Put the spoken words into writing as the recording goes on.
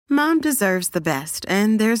Mom deserves the best,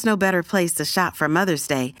 and there's no better place to shop for Mother's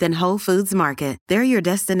Day than Whole Foods Market. They're your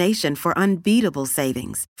destination for unbeatable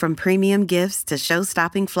savings, from premium gifts to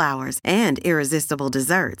show-stopping flowers and irresistible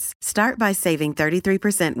desserts. Start by saving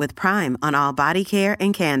 33% with Prime on all body care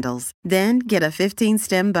and candles. Then get a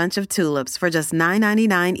 15-stem bunch of tulips for just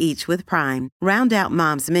 $9.99 each with Prime. Round out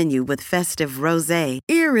Mom's menu with festive rosé,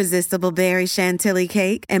 irresistible berry chantilly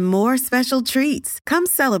cake, and more special treats. Come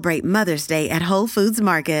celebrate Mother's Day at Whole Foods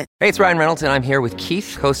Market. Hey, it's Ryan Reynolds, and I'm here with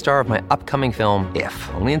Keith, co-star of my upcoming film, If,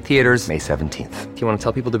 only in theaters May 17th. Do you want to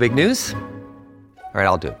tell people the big news? All right,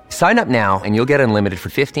 I'll do it. Sign up now and you'll get unlimited for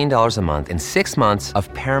 $15 a month and 6 months of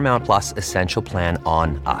Paramount Plus Essential Plan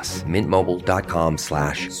on us.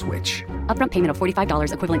 MintMobile.com/switch. Upfront payment of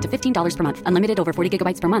 $45 equivalent to $15 per month. Unlimited over 40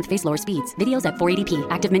 gigabytes per month. Face lower speeds. Videos at 480p.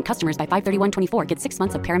 Active Mint customers by 531.24 get 6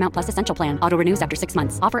 months of Paramount Plus Essential Plan. Auto renews after 6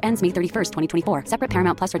 months. Offer ends May 31st, 2024. Separate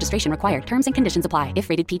Paramount Plus registration required. Terms and conditions apply if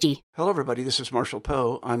rated PG. Hello, everybody. This is Marshall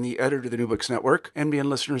Poe. I'm the editor of the New Books Network. NBN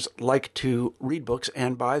listeners like to read books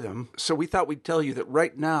and buy them. So we thought we'd tell you that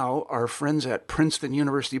right now, our friends at Princeton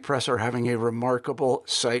University Press are having a remarkable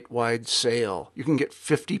site-wide sale. You can get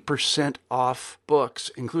 50% off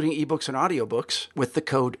books, including ebooks and audiobooks, with the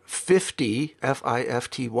code 50,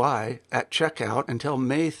 F-I-F-T-Y, at checkout until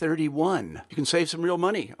May 31. You can save some real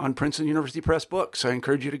money on Princeton University Press books. I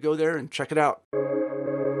encourage you to go there and check it out.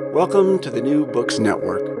 Welcome to the New Books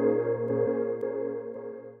Network.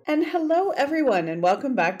 And hello, everyone, and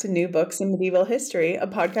welcome back to New Books in Medieval History, a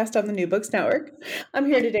podcast on the New Books Network. I'm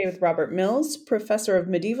here today with Robert Mills, Professor of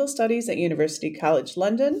Medieval Studies at University College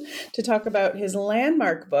London, to talk about his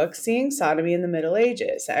landmark book, Seeing Sodomy in the Middle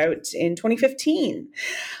Ages, out in 2015.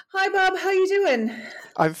 Hi, Bob. How you doing?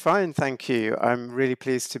 I'm fine, thank you. I'm really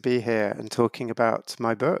pleased to be here and talking about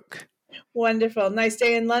my book. Wonderful. Nice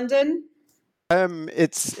day in London?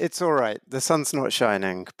 It's all right. The sun's not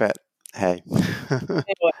shining, but hey. Whatever.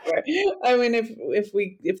 I mean,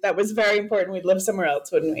 if that was very important, we'd live somewhere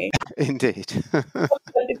else, wouldn't we? Indeed. Hey,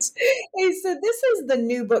 so this is the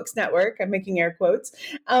New Books Network. I'm making air quotes.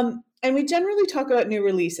 And we generally talk about new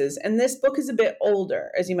releases. And this book is a bit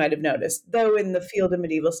older, as you might have noticed. Though in the field of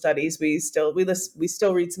medieval studies, we still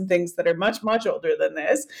read some things that are much, much older than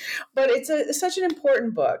this. But it's such an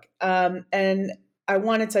important book. And I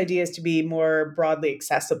want its ideas to be more broadly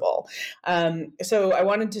accessible. So I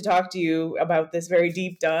wanted to talk to you about this very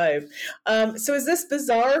deep dive. So is this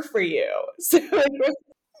bizarre for you?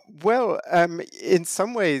 Well, in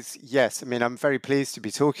some ways, yes. I mean, I'm very pleased to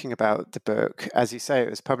be talking about the book. As you say, it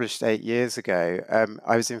was published 8 years ago.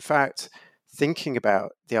 I was, in fact, thinking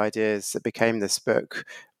about the ideas that became this book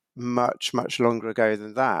much, much longer ago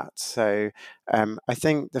than that. So I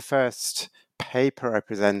think the first paper I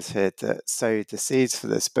presented that sowed the seeds for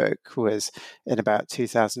this book was in about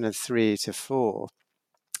 2003 to 4.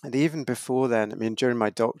 And even before then, I mean, during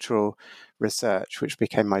my doctoral research, which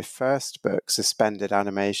became my first book, Suspended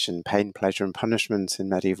Animation, Pain, Pleasure and Punishment in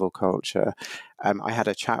Medieval Culture, I had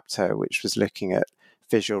a chapter which was looking at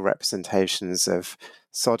visual representations of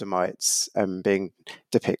sodomites being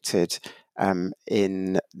depicted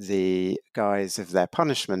in the guise of their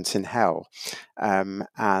punishment in hell.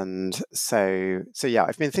 And so yeah,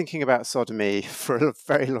 I've been thinking about sodomy for a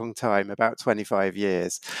very long time, about 25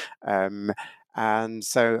 years. And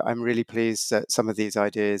so I'm really pleased that some of these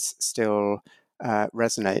ideas still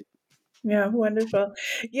resonate. Yeah, wonderful.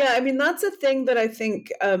 Yeah, I mean, that's a thing that I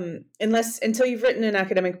think, until you've written an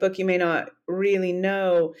academic book, you may not really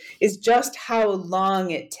know, is just how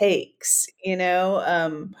long it takes,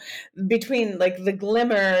 between like the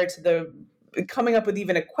glimmer to the coming up with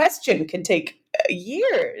even a question can take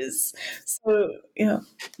years. So,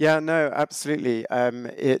 Yeah, no, absolutely.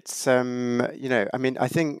 It's, I mean, I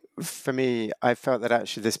think for me, I felt that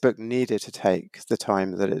actually this book needed to take the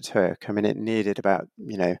time that it took. I mean, it needed about,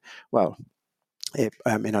 I'd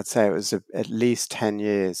say it was at least 10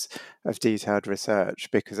 years of detailed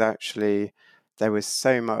research, because actually there was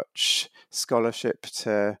so much scholarship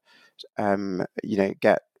to,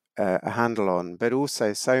 get a handle on, but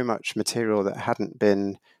also so much material that hadn't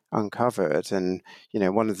been uncovered. And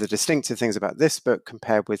one of the distinctive things about this book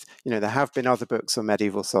compared with there have been other books on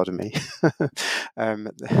medieval sodomy,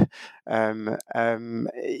 one of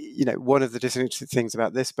the distinctive things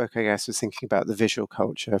about this book, I guess, was thinking about the visual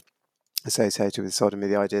culture associated with sodomy,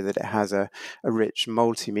 the idea that it has a rich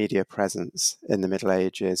multimedia presence in the Middle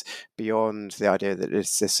Ages, beyond the idea that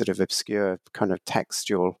it's this sort of obscure kind of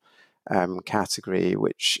textual category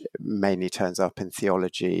which mainly turns up in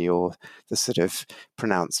theology or the sort of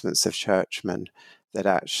pronouncements of churchmen, that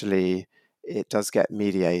actually it does get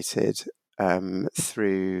mediated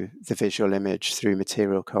through the visual image, through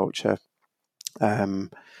material culture.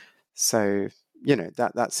 So,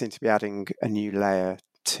 that seemed to be adding a new layer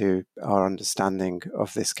to our understanding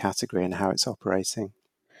of this category and how it's operating.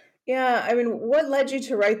 Yeah, I mean, what led you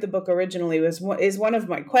to write the book originally is one of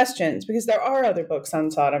my questions, because there are other books on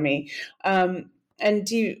sodomy. And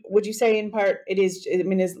would you say in part it is? I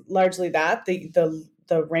mean, is largely that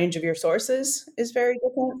the range of your sources is very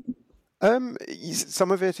different?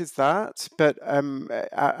 Some of it is that, but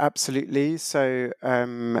absolutely. So,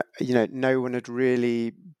 no one had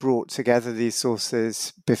really brought together these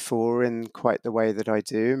sources before in quite the way that I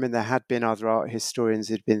do. I mean, there had been other art historians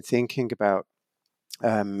who'd been thinking about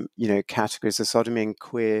categories of sodomy and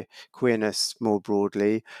queerness more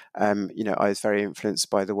broadly. I was very influenced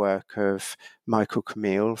by the work of Michael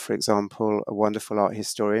Camille, for example, a wonderful art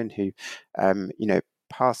historian who,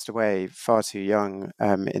 passed away far too young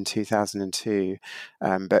in 2002,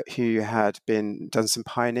 but who had done some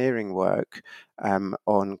pioneering work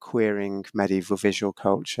on queering medieval visual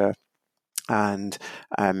culture. And,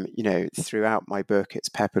 throughout my book, it's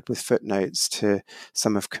peppered with footnotes to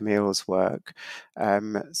some of Camille's work.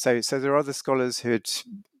 So there are other scholars who had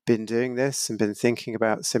been doing this and been thinking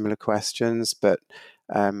about similar questions, but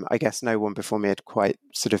I guess no one before me had quite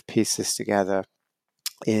sort of pieced this together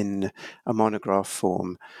in a monograph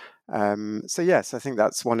form. So yes, I think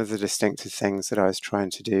that's one of the distinctive things that I was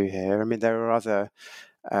trying to do here. I mean, there are other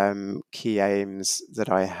key aims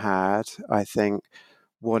that I had. I think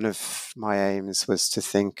one of my aims was to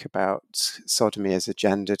think about sodomy as a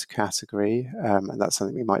gendered category, and that's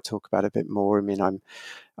something we might talk about a bit more. I mean,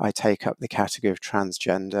 I take up the category of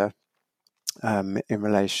transgender in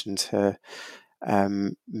relation to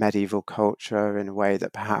medieval culture in a way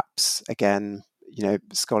that perhaps, again,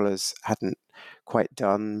 scholars hadn't quite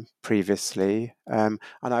done previously. And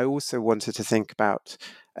I also wanted to think about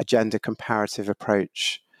a gender comparative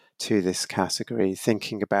approach to this category,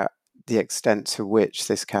 thinking about the extent to which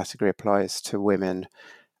this category applies to women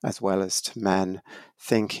as well as to men,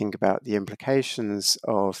 thinking about the implications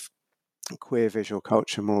of queer visual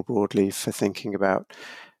culture more broadly for thinking about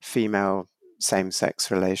female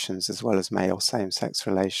same-sex relations as well as male same-sex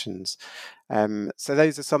relations. So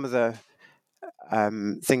those are some of the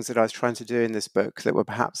things that I was trying to do in this book that were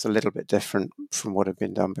perhaps a little bit different from what had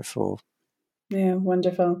been done before. Yeah,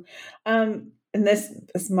 wonderful. And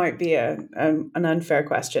this might be an unfair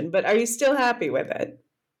question, but are you still happy with it?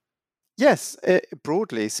 Yes,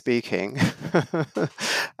 broadly speaking,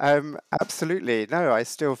 absolutely. No, I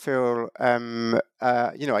still feel,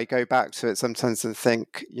 I go back to it sometimes and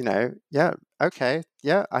think, yeah, okay,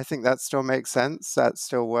 yeah, I think that still makes sense. That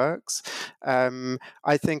still works.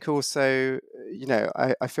 I think also,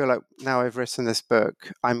 I feel like now I've written this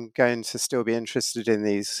book, I'm going to still be interested in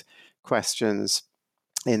these questions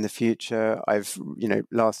in the future.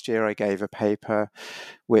 Last year I gave a paper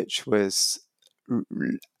which was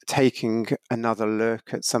taking another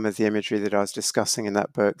look at some of the imagery that I was discussing in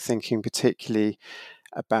that book, thinking particularly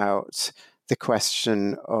about the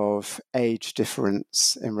question of age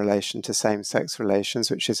difference in relation to same-sex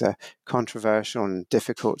relations, which is a controversial and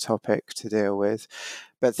difficult topic to deal with,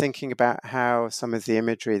 but thinking about how some of the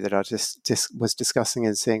imagery that I was discussing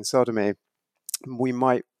in Seeing Sodomy, we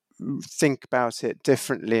might think about it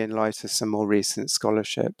differently in light of some more recent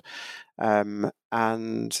scholarship.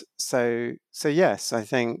 And so yes, I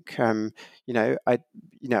think I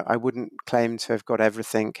wouldn't claim to have got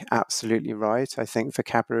everything absolutely right. I think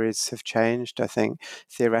vocabularies have changed. I think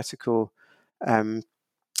theoretical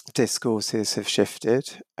discourses have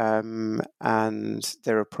shifted, and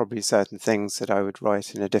there are probably certain things that I would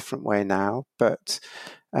write in a different way now. But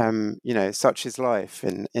such is life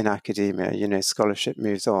in academia. Scholarship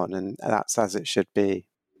moves on, and that's as it should be.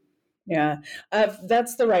 Yeah,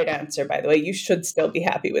 that's the right answer. By the way, you should still be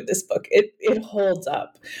happy with this book. It holds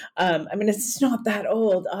up. I mean, it's not that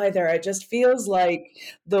old either. It just feels like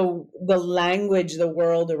the language, the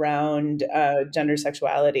world around gender,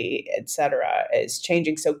 sexuality, etc., is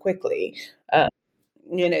changing so quickly. Uh,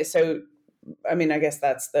 so I mean, I guess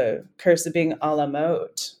that's the curse of being a la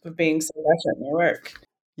mode, of being so fresh in your work.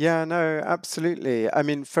 Yeah, no, absolutely. I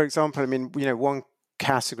mean, for example, one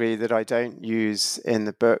category that I don't use in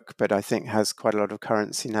the book, but I think has quite a lot of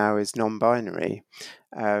currency now is non-binary,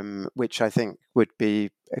 which I think would be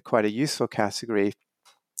quite a useful category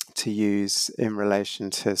to use in relation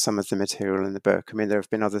to some of the material in the book. I mean, there have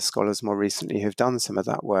been other scholars more recently who've done some of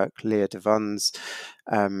that work. Leah Devon's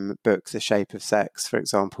book, The Shape of Sex, for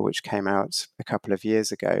example, which came out a couple of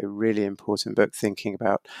years ago, really important book thinking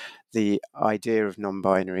about the idea of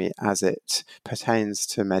non-binary as it pertains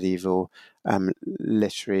to medieval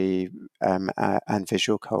literary and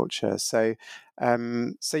visual culture. So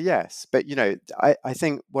yes, but I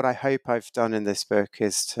think what I hope I've done in this book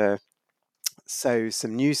is to sow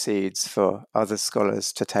some new seeds for other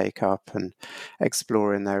scholars to take up and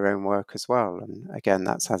explore in their own work as well. And again,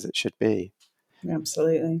 that's as it should be.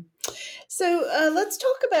 Absolutely. So let's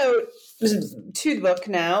talk about to the book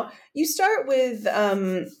now. You start with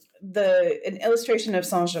an illustration of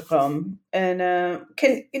Saint Jérôme, and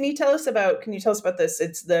can you tell us about this?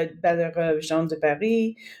 It's the Belle Heure of Jean de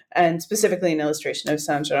Paris, and specifically an illustration of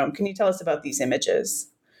Saint Jérôme. Can you tell us about these images?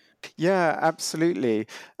 Yeah, absolutely.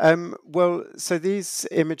 Well, so these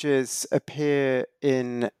images appear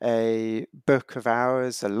in a book of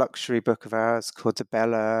hours, a luxury book of hours called the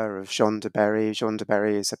Belle Heure of Jean de Berry. Jean de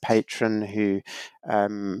Berry is a patron who,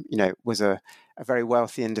 was a very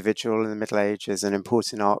wealthy individual in the Middle Ages, an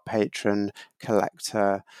important art patron,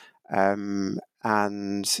 collector, and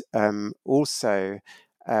also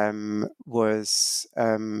was,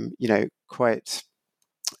 quite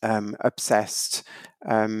obsessed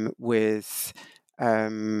with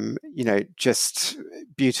just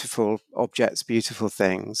beautiful objects, beautiful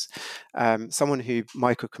things. Someone who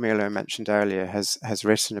Michael Camillo mentioned earlier has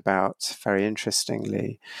written about very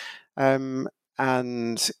interestingly, and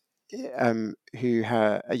and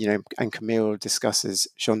Camille discusses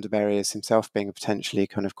Jean de Berry as himself being a potentially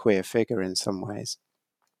kind of queer figure in some ways.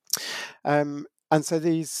 And so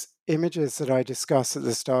these images that I discuss at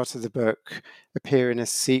the start of the book appear in a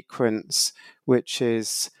sequence which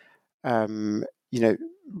is,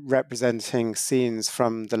 representing scenes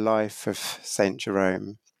from the life of Saint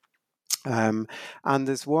Jerome. And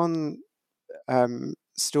there's one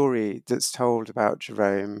story that's told about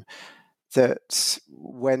Jerome that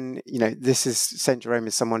when, this is Saint Jerome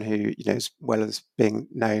is someone who, as well as being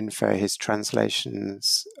known for his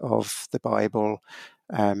translations of the Bible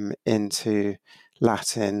into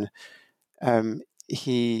Latin,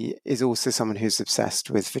 he is also someone who's obsessed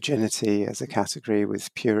with virginity as a category, with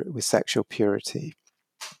sexual purity.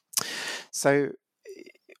 So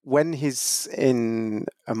when he's in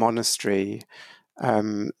a monastery,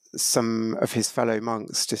 some of his fellow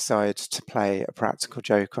monks decide to play a practical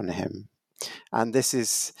joke on him. And this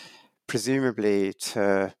is presumably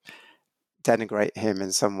to denigrate him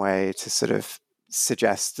in some way, to sort of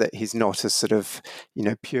suggest that he's not as sort of,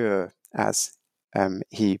 pure as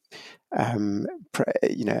he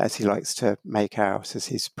likes to make out, as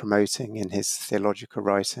he's promoting in his theological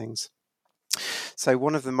writings. So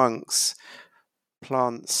one of the monks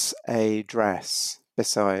plants a dress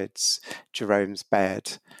besides Jerome's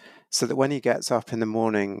bed, so that when he gets up in the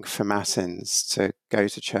morning for matins to go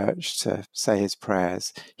to church to say his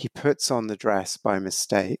prayers, he puts on the dress by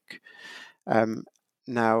mistake.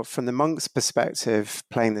 Now, from the monk's perspective,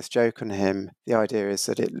 playing this joke on him, the idea is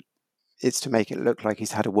that it's to make it look like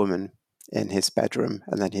he's had a woman in his bedroom,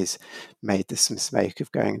 and then he's made this mistake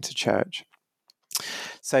of going to church.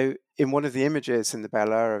 So in one of the images in the Belle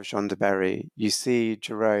Heure of Jean de Berry, you see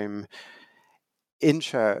Jerome in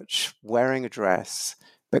church wearing a dress,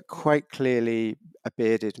 but quite clearly a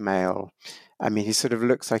bearded male. I mean, he sort of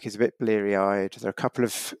looks like he's a bit bleary-eyed. There are a couple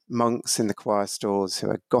of monks in the choir stalls who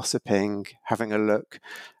are gossiping, having a look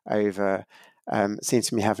over, seem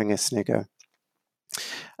to be having a snigger.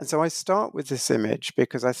 And so I start with this image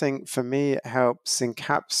because I think for me it helps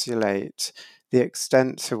encapsulate the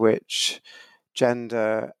extent to which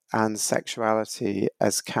gender and sexuality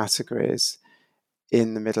as categories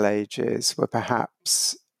in the Middle Ages were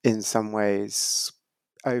perhaps in some ways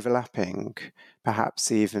overlapping,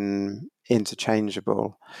 perhaps even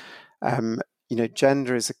interchangeable.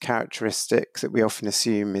 Gender is a characteristic that we often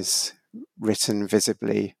assume is written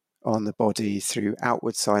visibly on the body through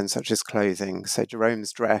outward signs such as clothing. So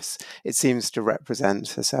Jerome's dress, it seems to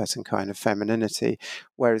represent a certain kind of femininity,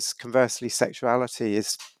 whereas conversely sexuality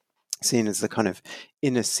is seen as the kind of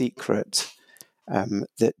inner secret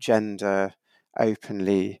that gender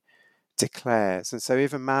openly declares. And so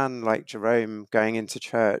if a man like Jerome going into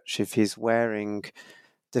church, if he's wearing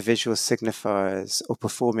the visual signifiers or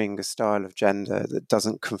performing a style of gender that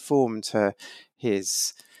doesn't conform to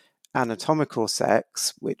his anatomical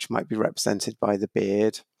sex, which might be represented by the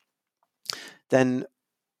beard, then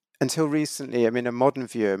until recently, a modern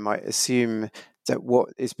viewer might assume that what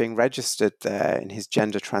is being registered there in his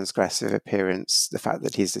gender transgressive appearance, the fact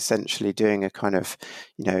that he's essentially doing a kind of,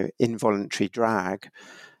 involuntary drag,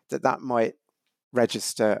 that might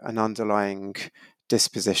register an underlying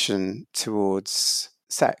disposition towards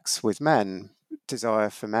sex with men, desire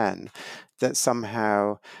for men, that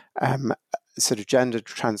somehow sort of gender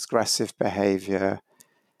transgressive behavior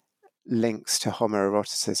links to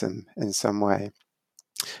homoeroticism in some way.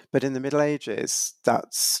 But in the Middle Ages,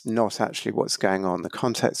 that's not actually what's going on. The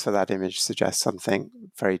context for that image suggests something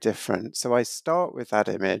very different. So I start with that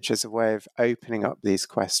image as a way of opening up these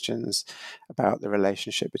questions about the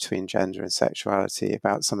relationship between gender and sexuality,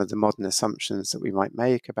 about some of the modern assumptions that we might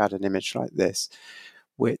make about an image like this,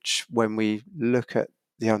 which, when we look at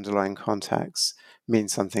the underlying context,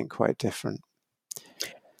 means something quite different.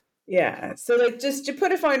 Yeah. So, like, just to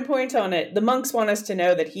put a fine point on it, the monks want us to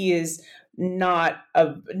know that he is not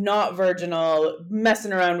virginal,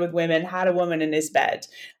 messing around with women, had a woman in his bed,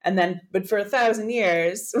 and then, but for 1,000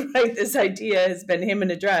 years, right, this idea has been him in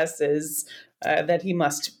a dress is that he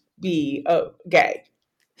must be gay,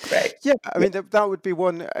 right? Yeah, I mean that would be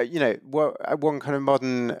one, one kind of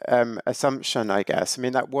modern assumption, I guess. I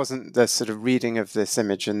mean, that wasn't the sort of reading of this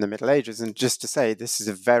image in the Middle Ages. And just to say, this is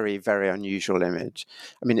a very, very unusual image.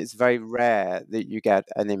 I mean, it's very rare that you get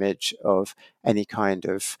an image of any kind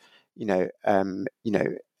of,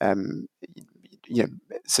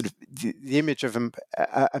 sort of the image of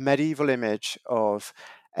a medieval image of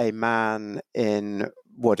a man in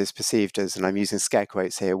what is perceived as, and I'm using scare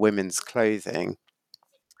quotes here, women's clothing.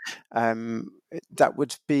 That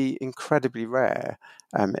would be incredibly rare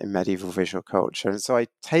in medieval visual culture. And so I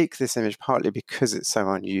take this image partly because it's so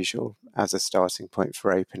unusual as a starting point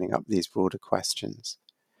for opening up these broader questions.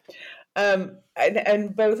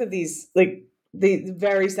 And both of these, like, the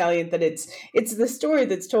very salient that it's the story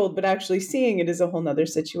that's told, but actually seeing it is a whole nother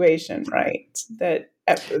situation, right? That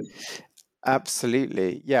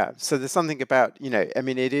Absolutely, yeah. So there's something about, I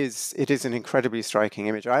mean, it is an incredibly striking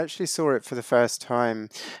image. I actually saw it for the first time.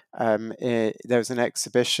 There was an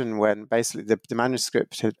exhibition when basically the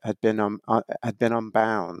manuscript had been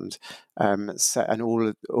unbound, and all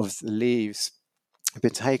of the leaves had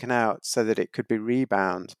been taken out so that it could be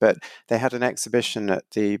rebound. But they had an exhibition at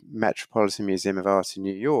the Metropolitan Museum of Art in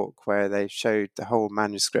New York where they showed the whole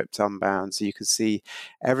manuscript unbound, so you could see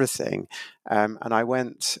everything. And I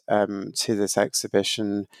went to this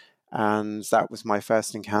exhibition, and that was my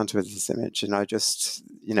first encounter with this image. And I just,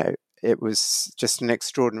 it was just an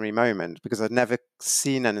extraordinary moment because I'd never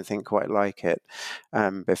seen anything quite like it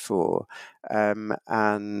before.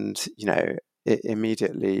 And, it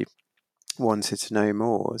immediately wanted to know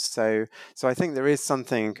more. So I think there is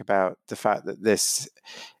something about the fact that this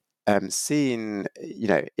scene,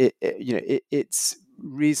 it's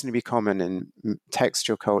reasonably common in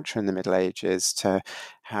textual culture in the Middle Ages to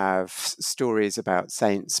have stories about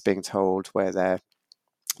saints being told where they're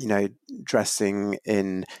dressing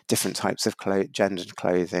in different types of gendered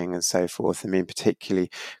clothing and so forth. I mean, particularly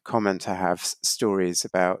common to have stories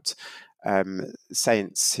about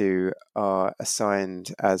saints who are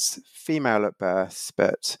assigned as female at birth,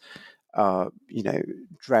 but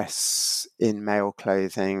dress in male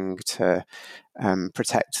clothing to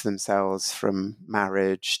protect themselves from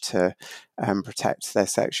marriage, to protect their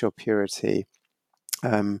sexual purity.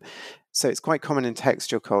 So it's quite common in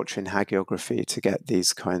textual culture, in hagiography, to get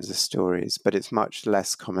these kinds of stories, but it's much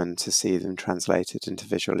less common to see them translated into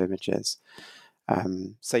visual images.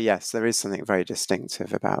 So yes, there is something very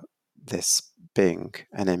distinctive about this being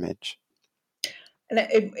an image. And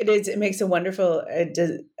it makes a wonderful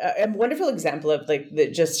example of, like,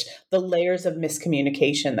 the layers of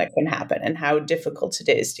miscommunication that can happen and how difficult it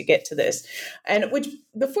is to get to this. And which,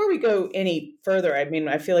 before we go any further, I mean,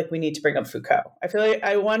 I feel like we need to bring up Foucault. I feel like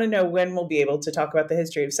I want to know when we'll be able to talk about the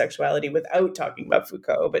history of sexuality without talking about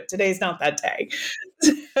Foucault, but today's not that day.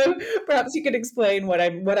 So perhaps you could explain what I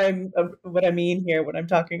mean here when I'm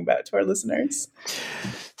talking about to our listeners.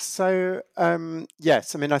 So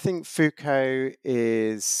yes, I mean, I think Foucault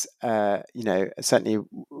is, certainly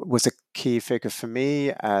was a key figure for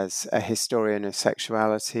me as a historian of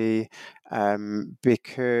sexuality,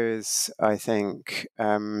 because I think,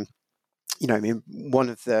 I mean, one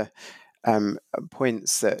of the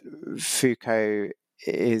points that Foucault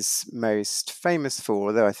is most famous for,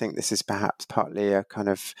 although I think this is perhaps partly a kind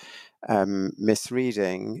of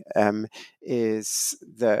misreading, is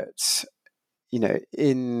that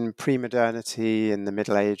in pre-modernity, in the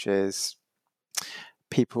Middle Ages,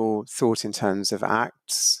 people thought in terms of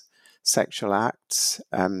acts, sexual acts,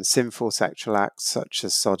 sinful sexual acts such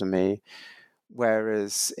as sodomy,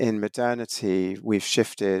 whereas in modernity, we've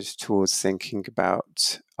shifted towards thinking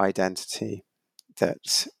about identity,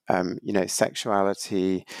 that,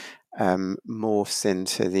 sexuality morphs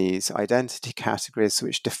into these identity categories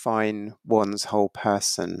which define one's whole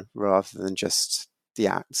person rather than just the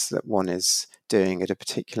acts that one is doing at a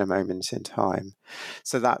particular moment in time.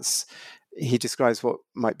 So he describes what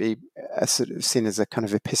might be sort of seen as a kind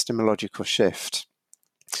of epistemological shift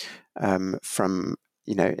from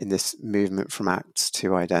in this movement from acts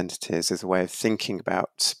to identities as a way of thinking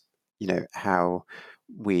about, how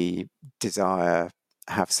we desire,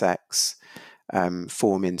 have sex,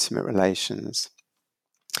 form intimate relations.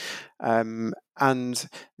 And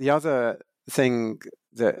the other thing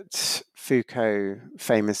that Foucault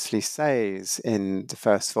famously says in the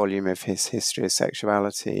first volume of his History of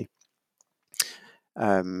Sexuality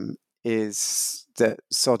is that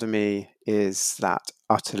sodomy is that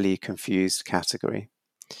utterly confused category,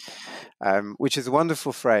 which is a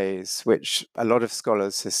wonderful phrase which a lot of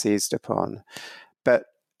scholars have seized upon. But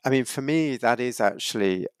I mean, for me, that is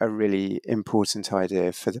actually a really important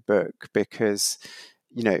idea for the book, because,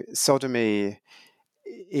 sodomy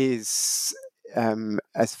is,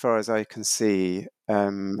 as far as I can see,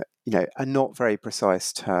 a not very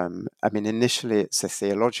precise term. I mean, initially it's a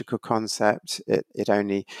theological concept. It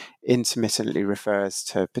only intermittently refers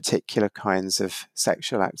to particular kinds of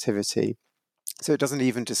sexual activity. So it doesn't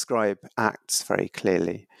even describe acts very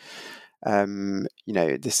clearly.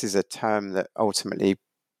 This is a term that ultimately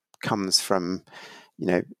comes from,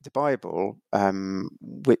 the Bible,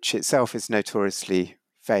 which itself is notoriously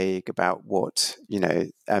vague about what,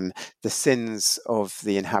 the sins of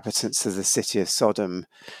the inhabitants of the city of Sodom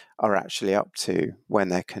are actually up to when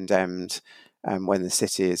they're condemned, when the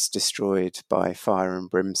city is destroyed by fire and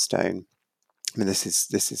brimstone. I mean, this is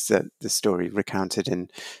the story recounted in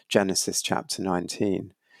Genesis chapter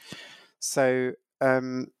 19. So,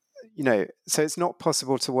 so it's not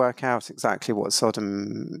possible to work out exactly what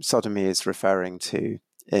sodomy is referring to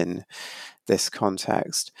in this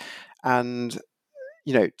context. And,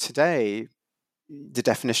 today, the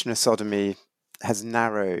definition of sodomy has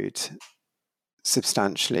narrowed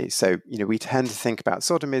substantially. So, we tend to think about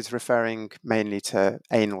sodomy as referring mainly to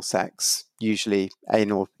anal sex, usually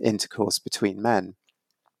anal intercourse between men.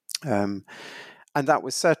 And that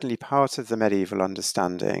was certainly part of the medieval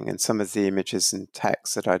understanding, and some of the images and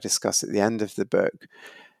texts that I discuss at the end of the book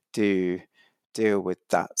do deal with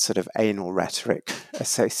that sort of anal rhetoric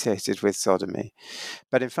associated with sodomy.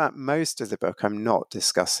 But in fact, most of the book, I'm not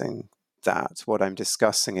discussing that. What I'm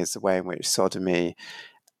discussing is the way in which sodomy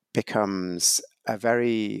becomes a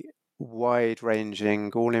very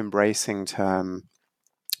wide-ranging, all-embracing term,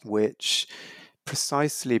 which,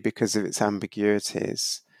 precisely because of its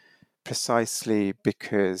ambiguities, precisely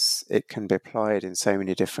because it can be applied in so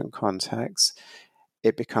many different contexts,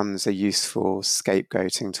 it becomes a useful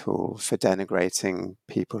scapegoating tool for denigrating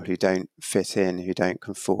people who don't fit in, who don't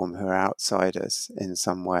conform, who are outsiders in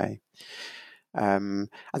some way. And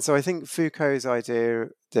so I think Foucault's idea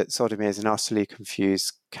that sodomy is an utterly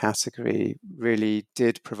confused category really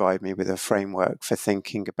did provide me with a framework for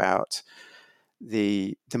thinking about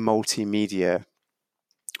the multimedia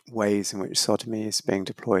ways in which sodomy is being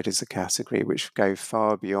deployed as a category, which go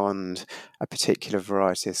far beyond a particular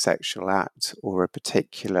variety of sexual act or a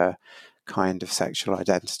particular kind of sexual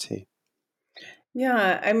identity.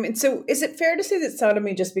 Yeah, I mean, so is it fair to say that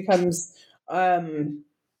sodomy just becomes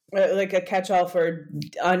like a catch-all for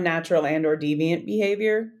unnatural and or deviant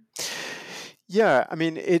behavior? Yeah, I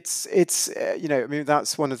mean, it's I mean,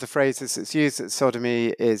 that's one of the phrases that's used, that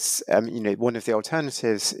sodomy is, one of the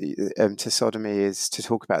alternatives to sodomy is to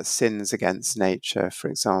talk about sins against nature, for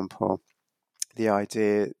example. The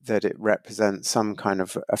idea that it represents some kind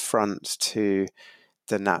of affront to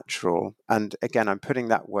the natural. And again, I'm putting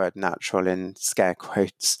that word natural in scare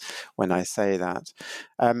quotes when I say that.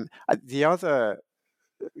 The other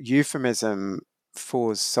euphemism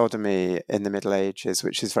for sodomy in the Middle Ages,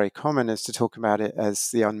 which is very common, is to talk about it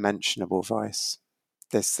as the unmentionable vice,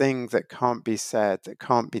 this thing that can't be said, that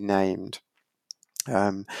can't be named.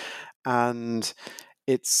 And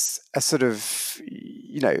it's a sort of,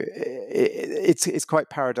 it's quite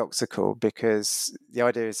paradoxical, because the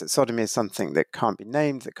idea is that sodomy is something that can't be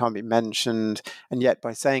named, that can't be mentioned, and yet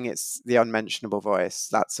by saying it's the unmentionable vice,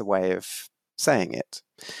 that's a way of saying it.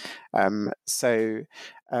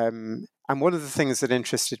 And one of the things that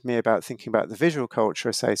interested me about thinking about the visual culture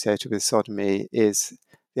associated with sodomy is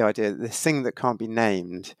the idea that the thing that can't be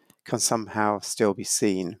named can somehow still be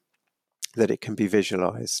seen, that it can be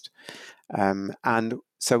visualized. And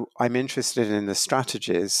so I'm interested in the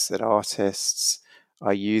strategies that artists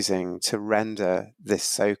are using to render this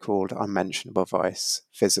so-called unmentionable vice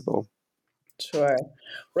visible. Sure.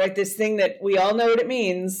 Right. This thing that we all know what it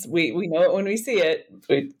means. We know it when we see it,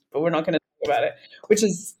 but we're not going to talk about it, which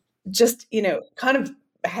is just, kind of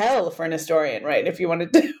hell for an historian, right? If you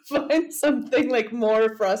wanted to find something like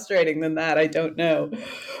more frustrating than that, I don't know.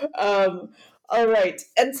 All right.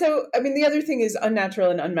 And so, I mean, the other thing is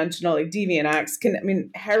unnatural and unmentionable, like deviant acts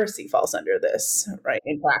heresy falls under this, right,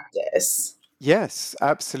 in practice. Yes,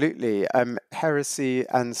 absolutely. Heresy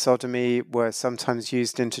and sodomy were sometimes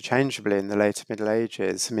used interchangeably in the later Middle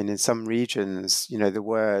Ages. I mean, in some regions, the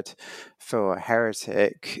word for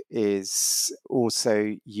heretic is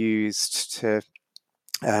also used to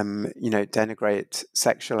denigrate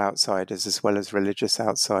sexual outsiders as well as religious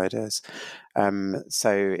outsiders.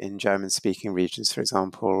 So in German-speaking regions, for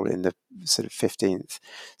example, in the sort of 15th,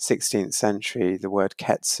 16th century, the word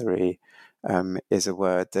Ketzery is a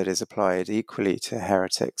word that is applied equally to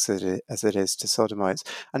heretics as it is to sodomites.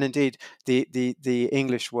 And indeed, the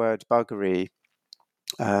English word buggery,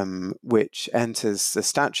 which enters the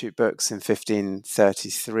statute books in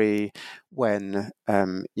 1533 when,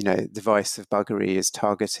 the vice of buggery is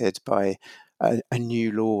targeted by a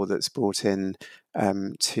new law that's brought in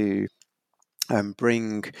to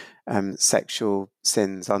bring sexual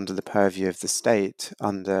sins under the purview of the state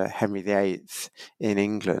under Henry VIII in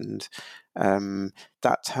England.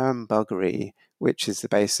 That term buggery, which is the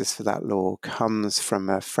basis for that law, comes from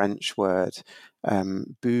a French word,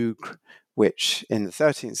 bougre, which in the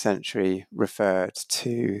 13th century referred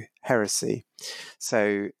to heresy.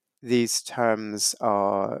 So these terms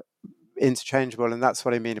are interchangeable, and that's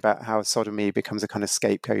what I mean about how sodomy becomes a kind of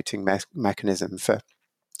scapegoating mechanism for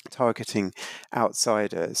targeting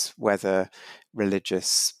outsiders, whether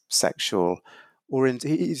religious, sexual, or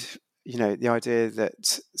indeed, the idea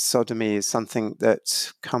that sodomy is something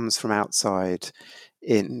that comes from outside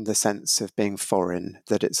in the sense of being foreign,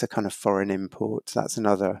 that it's a kind of foreign import. That's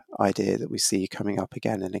another idea that we see coming up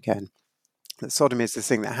again and again. That sodomy is this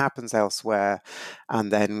thing that happens elsewhere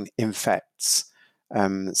and then infects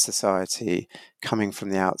society coming from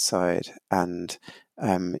the outside, and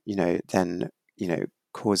then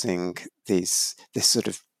causing this sort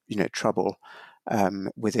of trouble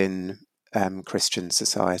within Christian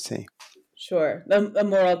society. Sure. A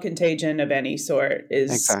moral contagion of any sort is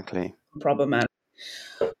Exactly. problematic.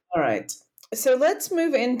 All right. So let's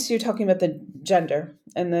move into talking about the gender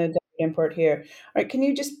and the import here. All right. Can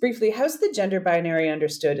you just briefly, how's the gender binary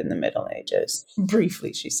understood in the Middle Ages?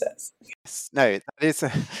 Briefly, she says. No,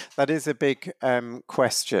 that is a big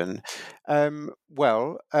question. I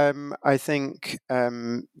think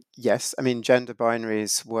yes. I mean, gender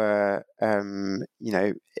binaries were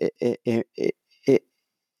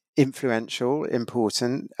influential,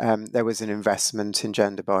 important. There was an investment in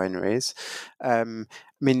gender binaries. I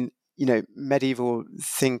mean, medieval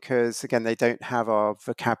thinkers, again, they don't have our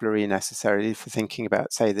vocabulary necessarily for thinking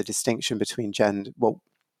about, say, the distinction between gender. Well,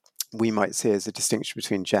 we might see as a distinction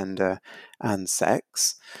between gender and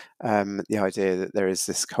sex. The idea that there is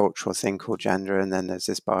this cultural thing called gender, and then there's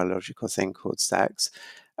this biological thing called sex.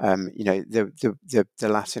 The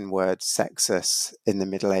Latin word sexus in the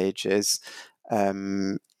Middle Ages,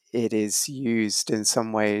 it is used in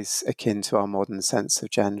some ways akin to our modern sense of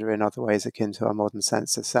gender, in other ways akin to our modern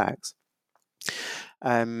sense of sex.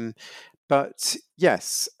 But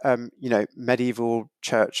yes, medieval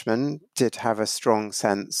churchmen did have a strong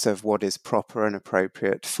sense of what is proper and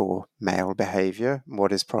appropriate for male behavior, and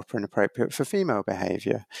what is proper and appropriate for female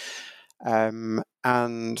behavior.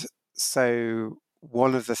 And so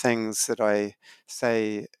one of the things that I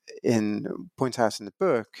point out in the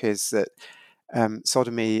book is that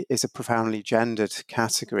sodomy is a profoundly gendered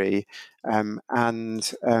category, that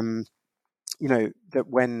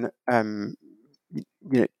when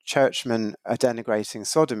churchmen are denigrating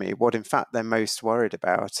sodomy, what in fact they're most worried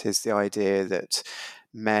about is the idea that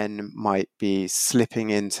men might be slipping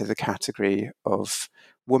into the category of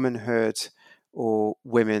womanhood, or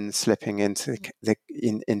women slipping into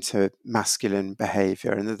into masculine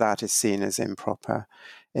behavior, and that is seen as improper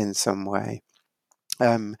in some way.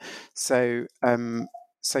 So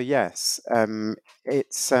yes,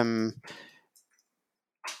 it's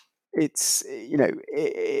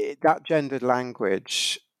that gendered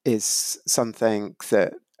language is something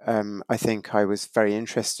that I think I was very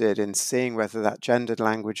interested in seeing whether that gendered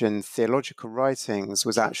language in theological writings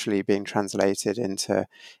was actually being translated into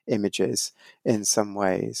images in some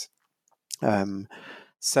ways. I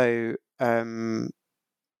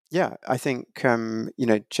think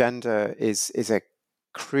gender is a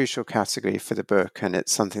crucial category for the book, and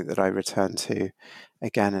it's something that I return to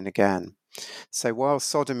again and again. So while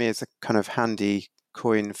sodomy is a kind of handy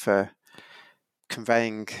coin for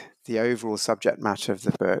conveying the overall subject matter of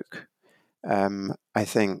the book, I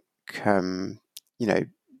think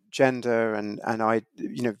gender and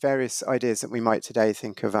various ideas that we might today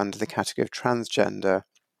think of under the category of transgender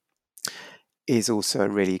is also a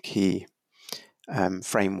really key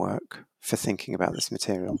framework for thinking about this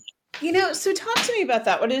material. So talk to me about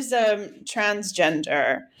that. What is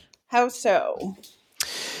transgender? How so?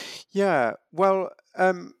 Yeah, well,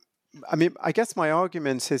 I mean, I guess my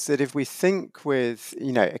argument is that if we think with,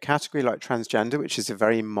 a category like transgender, which is a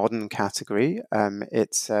very modern category,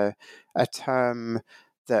 it's a term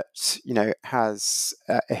that, has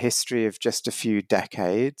a history of just a few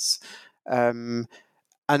decades. And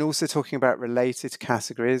also talking about related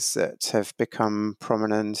categories that have become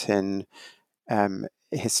prominent in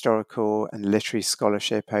historical and literary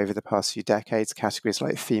scholarship over the past few decades, categories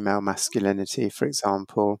like female masculinity, for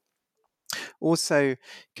example. Also,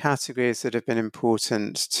 categories that have been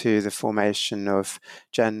important to the formation of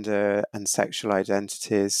gender and sexual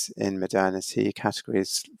identities in modernity,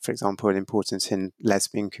 categories, for example, important in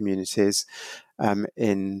lesbian communities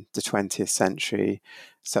in the 20th century,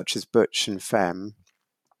 such as butch and femme,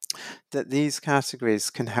 that these categories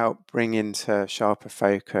can help bring into sharper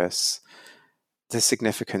focus the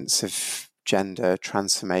significance of gender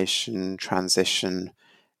transformation, transition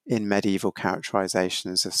in medieval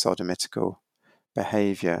characterizations of sodomitical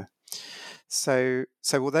behavior. So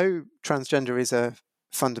although transgender is a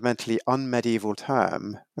fundamentally unmedieval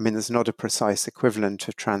term, I mean, there's not a precise equivalent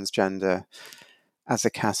of transgender as a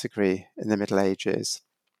category in the Middle Ages.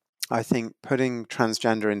 I think putting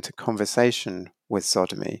transgender into conversation with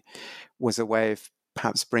sodomy was a way of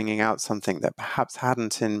perhaps bringing out something that perhaps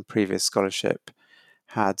hadn't in previous scholarship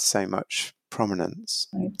had so much prominence.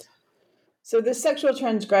 Right. So the sexual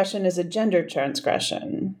transgression is a gender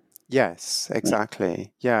transgression. Yes,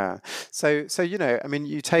 exactly. Yeah. So I mean,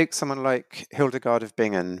 you take someone like Hildegard of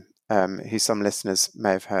Bingen, who some listeners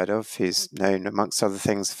may have heard of, who's known, amongst other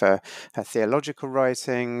things, for her theological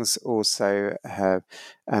writings, also her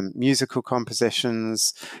musical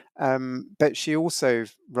compositions. But she also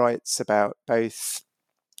writes about both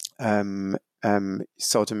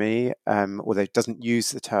sodomy, although doesn't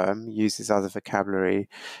use the term, uses other vocabulary,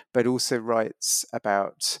 but also writes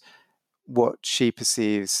about what she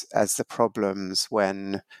perceives as the problems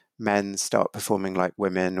when men start performing like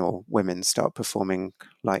women or women start performing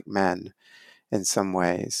like men in some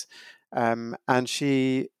ways. And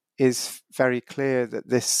she is very clear that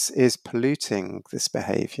this is polluting this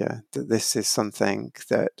behavior, that this is something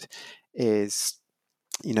that is,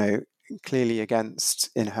 clearly against,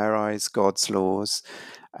 in her eyes, God's laws.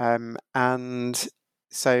 And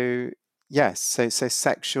so, yes, so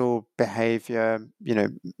sexual behavior,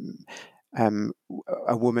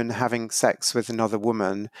 a woman having sex with another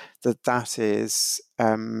woman, that is,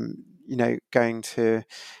 going to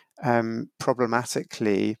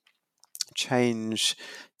problematically change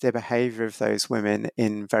the behavior of those women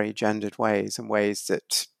in very gendered ways, and ways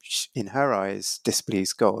that, in her eyes,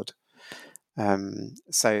 displease God.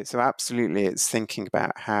 So absolutely, it's thinking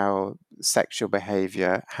about how sexual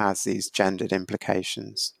behavior has these gendered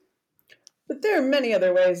implications. But there are many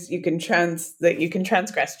other ways you can transgress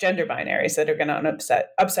gender binaries that are going to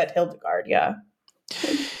upset Hildegard. Yeah.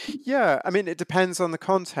 Yeah, I mean, it depends on the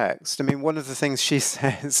context. I mean, one of the things she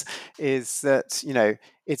says is that,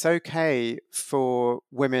 it's okay for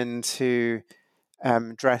women to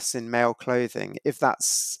dress in male clothing if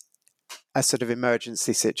that's a sort of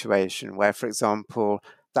emergency situation where, for example,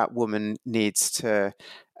 that woman needs to,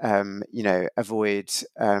 avoid,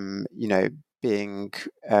 being,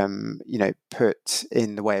 put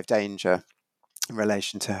in the way of danger in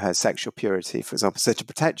relation to her sexual purity, for example. So to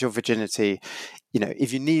protect your virginity,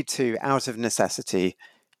 if you need to, out of necessity,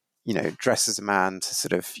 dress as a man to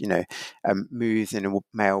sort of, move in a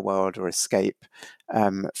male world or escape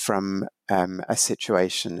from a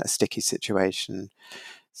sticky situation.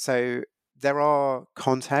 So there are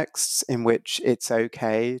contexts in which it's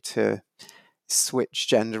okay to switch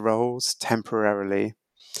gender roles temporarily.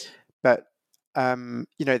 But, there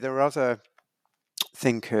are other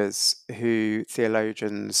theologians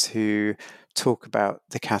who talk about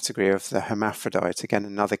the category of the hermaphrodite, again,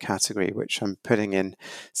 another category which I'm putting in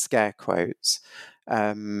scare quotes.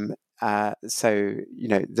 So,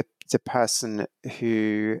 the person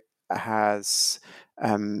who has,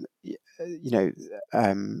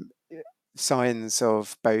 signs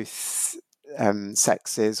of both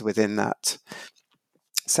sexes within that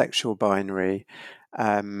sexual binary.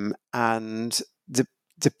 And the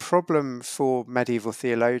problem for medieval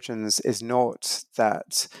theologians is not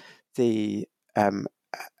that the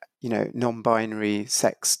non-binary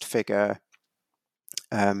sexed figure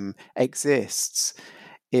exists.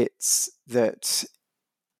 It's that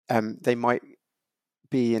they might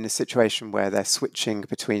be in a situation where they're switching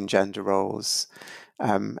between gender roles,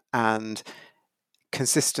 and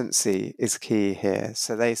consistency is key here.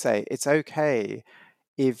 So they say it's okay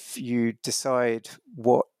if you decide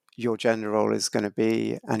what your gender role is going to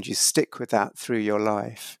be and you stick with that through your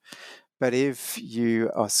life. But if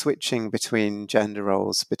you are switching between gender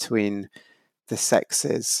roles, between the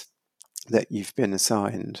sexes, that you've been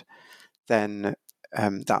assigned, then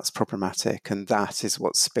that's problematic, and that is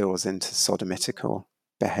what spills into sodomitical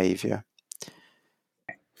behavior.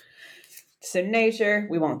 So nature,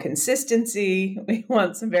 we want consistency, we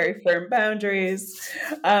want some very firm boundaries,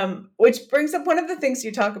 which brings up one of the things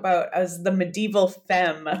you talk about as the medieval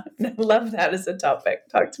femme. I love that as a topic.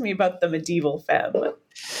 Talk to me about the medieval femme.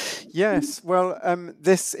 Yes, well,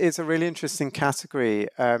 this is a really interesting category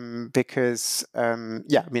because,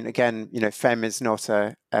 yeah, I mean, again, femme is not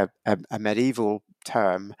a medieval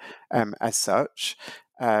term as such,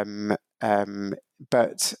 but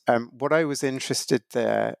what I was interested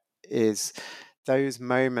there is those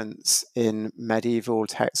moments in medieval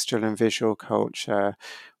textual and visual culture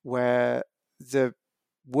where the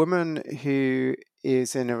woman who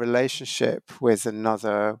is in a relationship with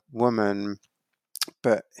another woman,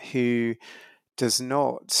 but who does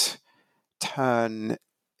not turn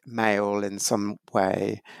male in some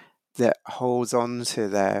way, that holds on to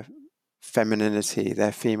their femininity,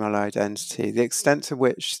 their female identity, the extent to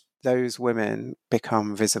which those women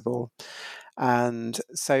become visible. And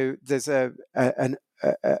so there's a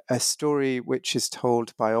story which is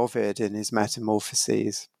told by Ovid in his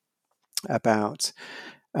Metamorphoses about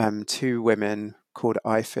two women called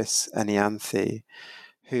Iphis and Ianthe,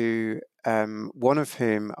 who one of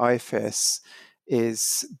whom, Iphis,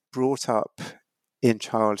 is brought up in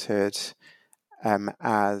childhood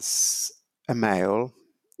as a male,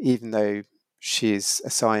 even though she's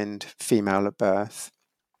assigned female at birth.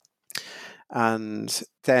 And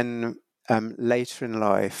then later in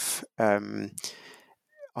life,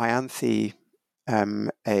 Ianthe,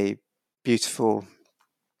 a beautiful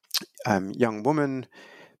young woman,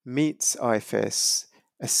 meets Iphis,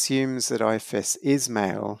 assumes that Iphis is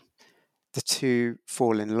male. The two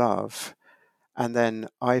fall in love, and then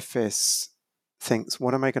Iphis thinks,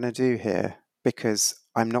 what am I going to do here? Because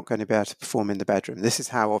I'm not going to be able to perform in the bedroom. This is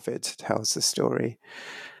how Ovid tells the story.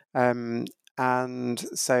 And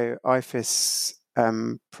so Iphis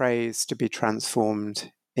prays to be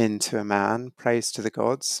transformed into a man, prays to the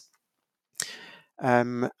gods,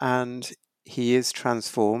 and he is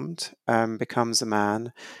transformed, becomes a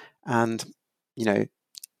man, and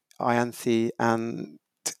Ianthe and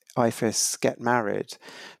Iphis get married.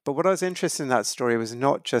 But what I was interested in that story was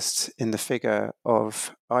not just in the figure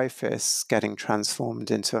of Iphis getting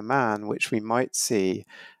transformed into a man, which we might see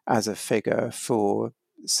as a figure for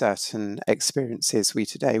certain experiences we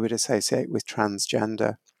today would associate with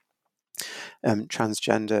transgender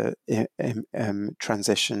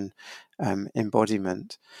transition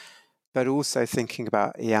embodiment, but also thinking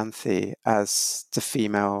about Ianthe as the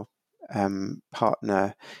female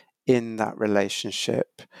partner in that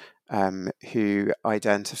relationship who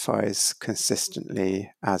identifies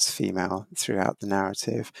consistently as female throughout the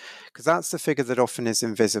narrative, because that's the figure that often is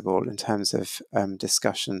invisible in terms of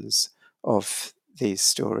discussions of these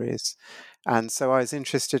stories. And so I was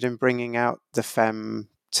interested in bringing out the femme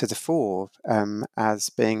to the fore as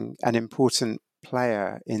being an important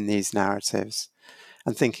player in these narratives,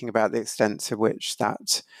 and thinking about the extent to which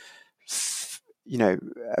that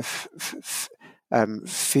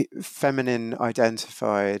feminine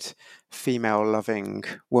identified, female loving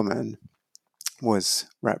woman was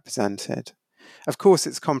represented. Of course,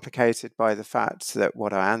 it's complicated by the fact that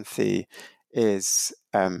what Ianthe is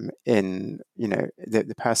the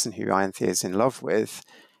person who Ianthe is in love with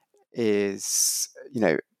is,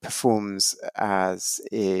 performs as,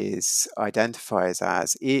 identifies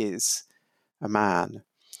as, is a man.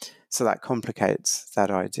 So that complicates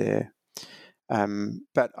that idea.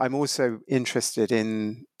 But I'm also interested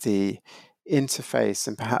in the interface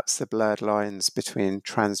and perhaps the blurred lines between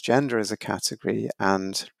transgender as a category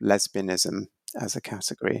and lesbianism as a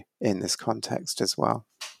category in this context as well.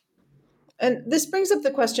 And this brings up the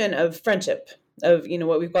question of friendship, of,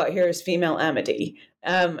 what we've got here is female amity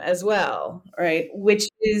as well, right? Which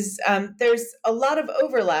is, there's a lot of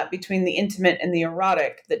overlap between the intimate and the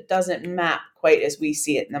erotic that doesn't map quite as we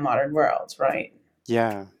see it in the modern world, right?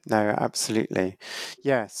 Yeah, no, absolutely.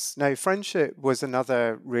 Yes. No, friendship was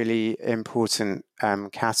another really important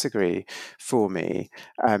category for me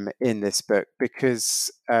in this book, because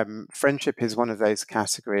friendship is one of those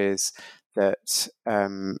categories that,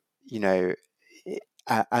 and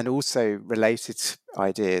also related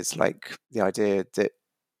ideas, like the idea that,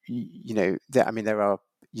 there are,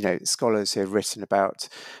 scholars who have written about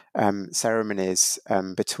ceremonies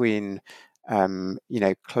between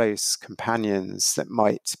close companions that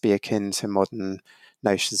might be akin to modern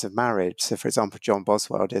notions of marriage. So, for example, John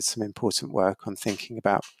Boswell did some important work on thinking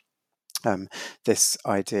about this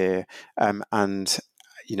idea, and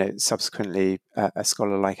subsequently a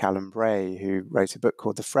scholar like Alan Bray, who wrote a book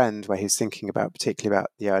called The Friend, where he's thinking particularly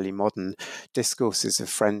about the early modern discourses of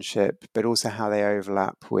friendship, but also how they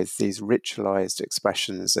overlap with these ritualized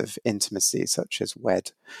expressions of intimacy, such as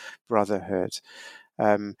wed, brotherhood.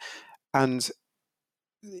 And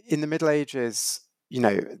in the Middle Ages,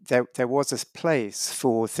 there was a place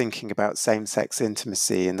for thinking about same-sex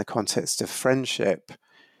intimacy in the context of friendship,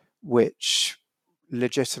 which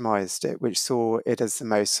legitimized it, which saw it as the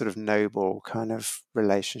most sort of noble kind of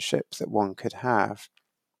relationship that one could have.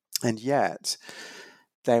 And yet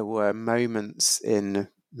there were moments in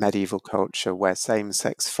medieval culture where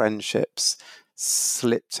same-sex friendships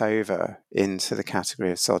slipped over into the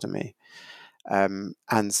category of sodomy. And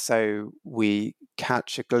so we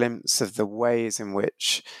catch a glimpse of the ways in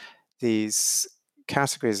which these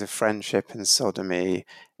categories of friendship and sodomy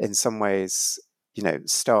in some ways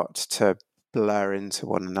start to blur into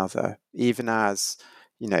one another, even as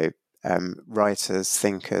writers,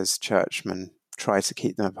 thinkers, churchmen try to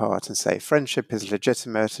keep them apart and say friendship is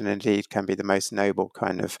legitimate and indeed can be the most noble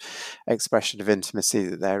kind of expression of intimacy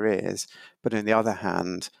that there is. But on the other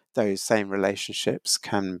hand, those same relationships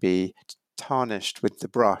can be tarnished with the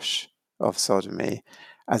brush of sodomy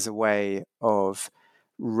as a way of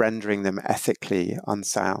rendering them ethically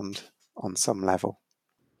unsound on some level.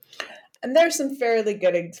 And there's some fairly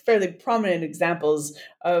prominent examples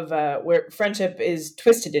of where friendship is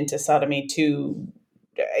twisted into sodomy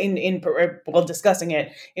while discussing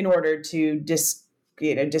it in order to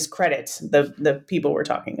discredit the people we're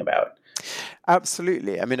talking about.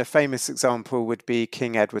 Absolutely. I mean, a famous example would be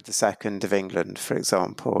King Edward II of England, for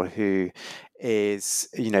example, who is,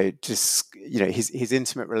 his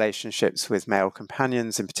intimate relationships with male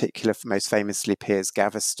companions, in particular, most famously Piers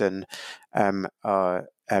Gaveston, are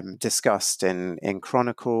discussed in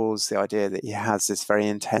Chronicles. The idea that he has this very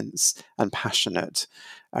intense and passionate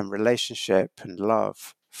relationship and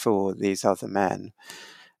love for these other men.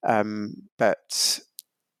 But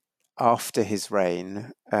after his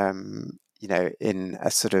reign, in a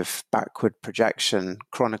sort of backward projection,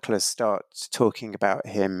 chroniclers start talking about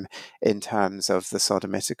him in terms of the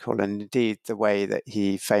sodomitical, and indeed the way that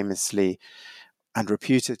he famously and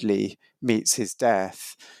reputedly meets his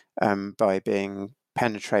death by being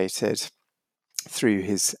penetrated through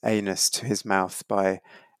his anus to his mouth by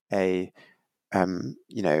a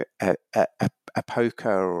poker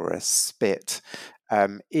or a spit,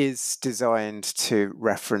 is designed to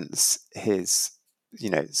reference his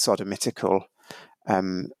sodomitical,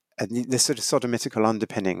 and the sort of sodomitical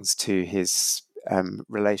underpinnings to his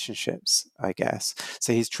relationships, I guess.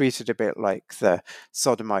 So he's treated a bit like the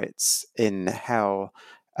sodomites in hell,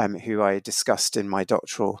 who I discussed in my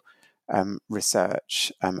doctoral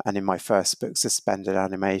research and in my first book, Suspended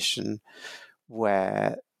Animation,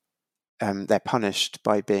 where they're punished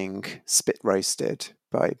by being spit roasted,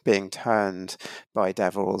 by being turned by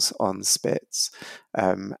devils on spits,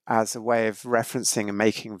 as a way of referencing and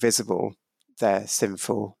making visible their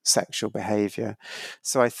sinful sexual behavior.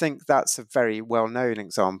 So I think that's a very well-known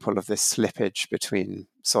example of this slippage between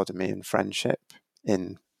sodomy and friendship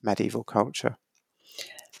in medieval culture.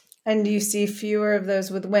 And you see fewer of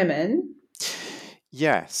those with women?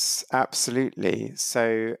 Yes, absolutely.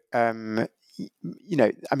 So, I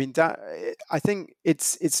think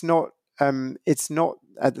it's not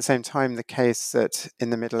at the same time the case that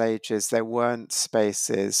in the Middle Ages there weren't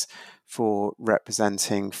spaces for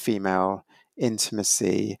representing female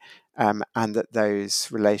intimacy, and that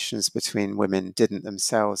those relations between women didn't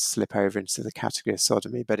themselves slip over into the category of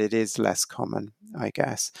sodomy, but it is less common, I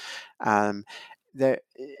guess. There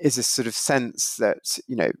is a sort of sense that,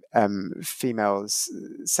 females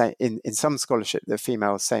say in some scholarship that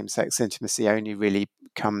female same-sex intimacy only really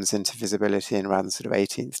comes into visibility in around the sort of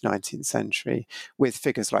 18th, 19th century, with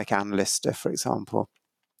figures like Anne Lister, for example,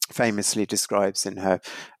 famously describes in her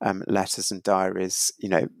letters and diaries,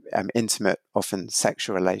 intimate, often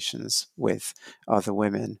sexual relations with other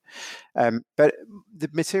women. But the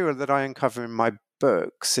material that I uncover in my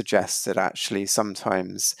book suggests that actually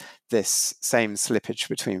sometimes this same slippage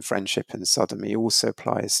between friendship and sodomy also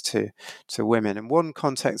applies to women. And one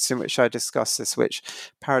context in which I discuss this, which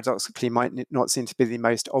paradoxically might not seem to be the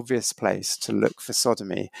most obvious place to look for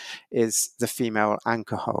sodomy, is the female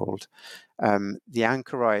anchor hold. The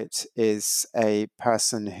anchorite is a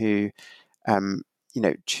person who,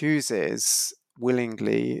 chooses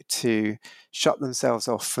willingly to shut themselves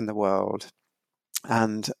off from the world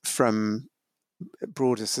and from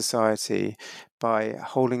broader society by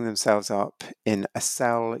holding themselves up in a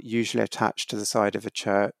cell usually attached to the side of a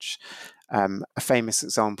church. A famous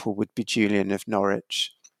example would be Julian of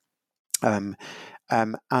Norwich.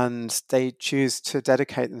 and they choose to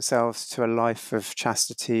dedicate themselves to a life of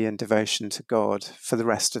chastity and devotion to God for the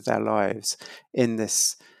rest of their lives in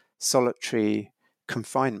this solitary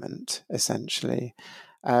confinement, essentially.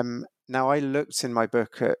 Now, I looked in my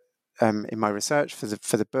book at, in my research for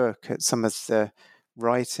the book, at some of the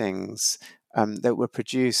writings that were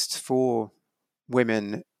produced for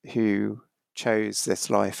women who chose this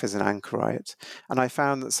life as an anchorite. And I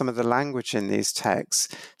found that some of the language in these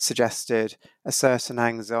texts suggested a certain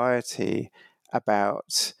anxiety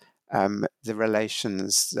about the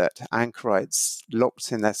relations that anchorites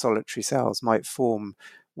locked in their solitary cells might form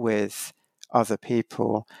with other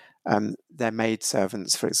people, their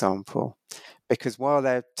maidservants, for example. Because while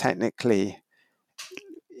they're technically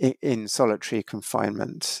in solitary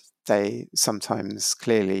confinement, they sometimes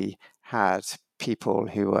clearly had people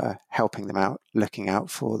who were helping them out, looking out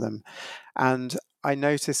for them. And I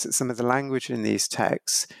noticed that some of the language in these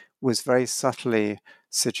texts was very subtly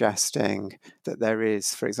suggesting that there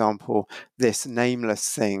is, for example, this nameless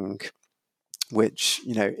thing which,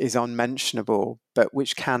 is unmentionable, but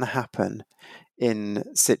which can happen in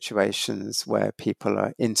situations where people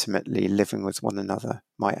are intimately living with one another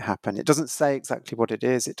might happen. It doesn't say exactly what it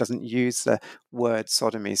is. It doesn't use the word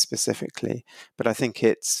sodomy specifically, but I think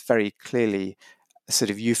it's very clearly a sort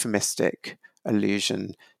of euphemistic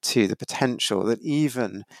allusion to the potential that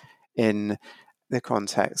even in the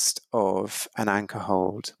context of an anchor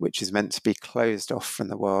hold, which is meant to be closed off from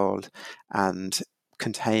the world and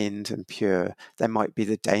contained and pure, there might be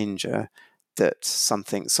the danger that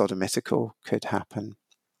something sodomitical could happen.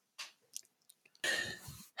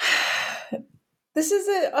 This is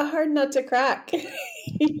a hard nut to crack.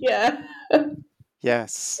 Yeah.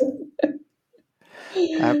 Yes,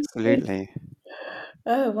 absolutely.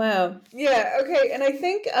 Oh wow. Yeah, okay. And I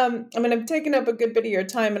think I've taken up a good bit of your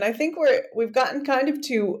time, and I think we've gotten kind of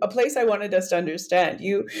to a place I wanted us to understand.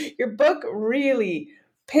 Your book really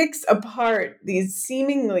picks apart these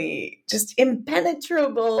seemingly just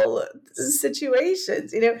impenetrable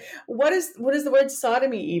situations. What does the word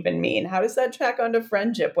sodomy even mean? How does that track onto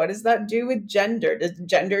friendship? What does that do with gender? Does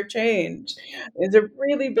gender change? These are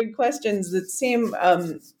really big questions that seem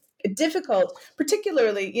difficult,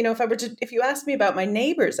 particularly, if you asked me about my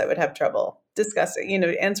neighbors, I would have trouble discussing,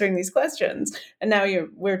 answering these questions. And now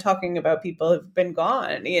we're talking about people who've been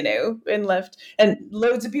gone, and left, and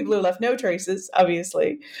loads of people who left no traces,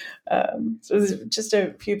 obviously. So there's just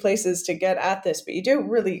a few places to get at this, but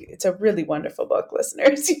it's a really wonderful book,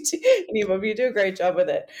 listeners. You do a great job with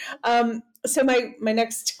it. So my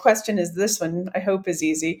next question is this one, I hope is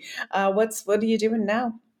easy. What are you doing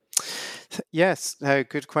now? Yes, no,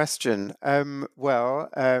 good question. In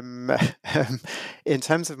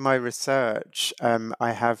terms of my research,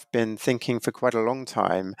 I have been thinking for quite a long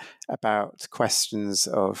time about questions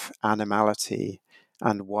of animality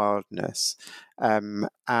and wildness.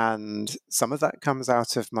 And some of that comes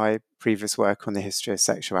out of my previous work on the history of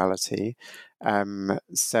sexuality. I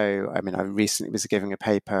recently was giving a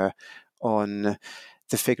paper on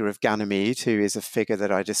the figure of Ganymede, who is a figure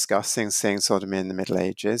that I discuss in Seeing Sodomy in the Middle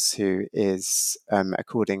Ages, who is,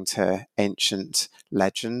 according to ancient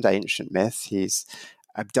legend, ancient myth, he's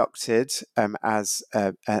abducted as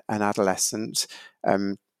an adolescent,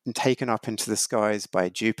 and taken up into the skies by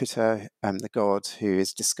Jupiter, the god who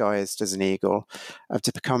is disguised as an eagle,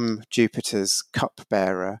 to become Jupiter's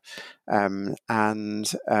cupbearer.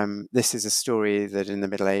 This is a story that in the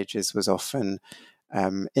Middle Ages was often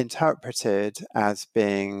interpreted as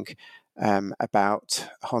being about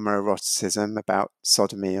homoeroticism, about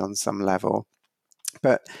sodomy on some level.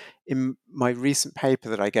 But in my recent paper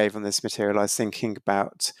that I gave on this material, I was thinking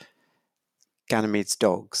about Ganymede's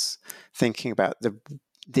dogs, thinking about the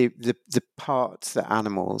part that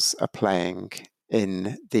animals are playing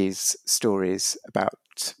in these stories about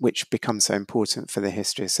which become so important for the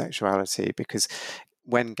history of sexuality, because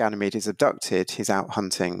when Ganymede is abducted, he's out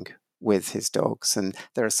hunting with his dogs, and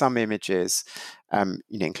there are some images,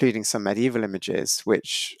 including some medieval images,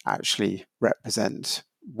 which actually represent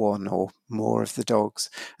one or more of the dogs.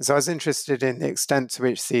 And so I was interested in the extent to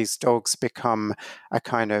which these dogs become a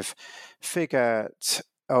kind of figure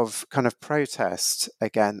of kind of protest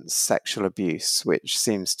against sexual abuse, which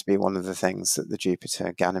seems to be one of the things that the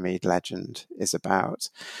Jupiter Ganymede legend is about.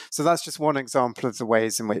 So that's just one example of the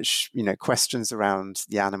ways in which, questions around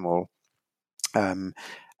the animal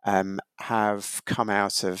have come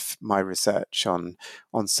out of my research on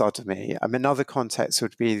sodomy. Another context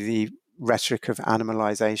would be the rhetoric of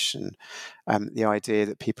animalization, the idea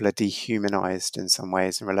that people are dehumanized in some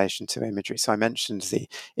ways in relation to imagery. So I mentioned the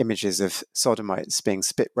images of sodomites being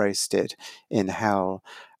spit roasted in hell.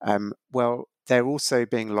 they're also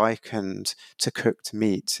being likened to cooked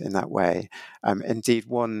meat in that way. Indeed,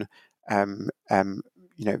 one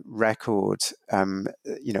record,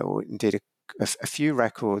 or indeed a few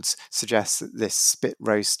records suggest that this spit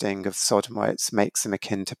roasting of Sodomites makes them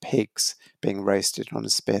akin to pigs being roasted on a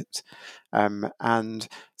spit. And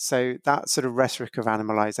so that sort of rhetoric of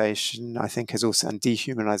animalization, I think, has also, and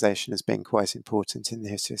dehumanization has been quite important in the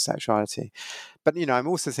history of sexuality. But, I'm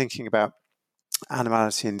also thinking about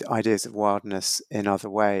animality and ideas of wildness in other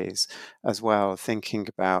ways as well, thinking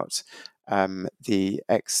about the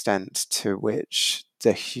extent to which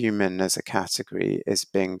the human as a category is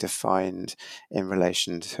being defined in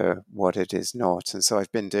relation to what it is not. And so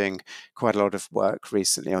I've been doing quite a lot of work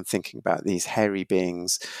recently on thinking about these hairy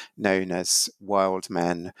beings known as wild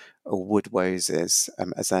men or woodwoses,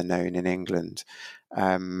 as they're known in England.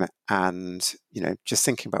 And just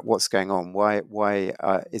thinking about what's going on. Why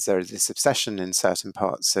is there this obsession in certain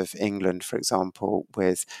parts of England, for example,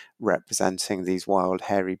 with representing these wild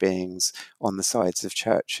hairy beings on the sides of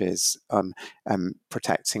churches,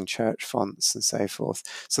 protecting church fonts and so forth?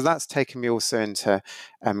 So that's taken me also into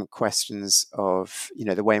questions of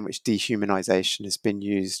the way in which dehumanization has been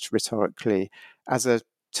used rhetorically as a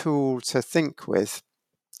tool to think with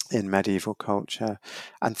in medieval culture,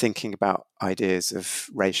 and thinking about ideas of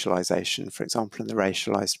racialization, for example, in the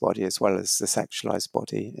racialized body as well as the sexualized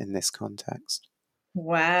body in this context.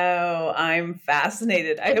 Wow, I'm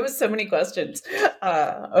fascinated. I have so many questions.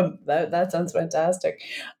 That sounds fantastic.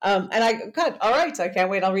 All right, I can't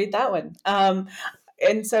wait. I'll read that one.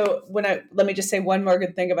 And so let me just say one more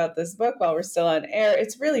good thing about this book while we're still on air.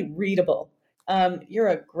 It's really readable. You're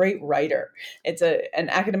a great writer. And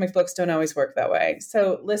academic books don't always work that way.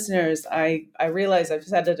 So listeners, I realize I've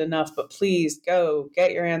said it enough, but please go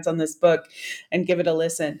get your hands on this book and give it a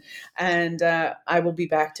listen. And I will be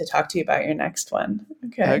back to talk to you about your next one.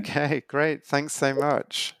 Okay. Okay, great. Thanks so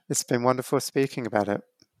much. It's been wonderful speaking about it.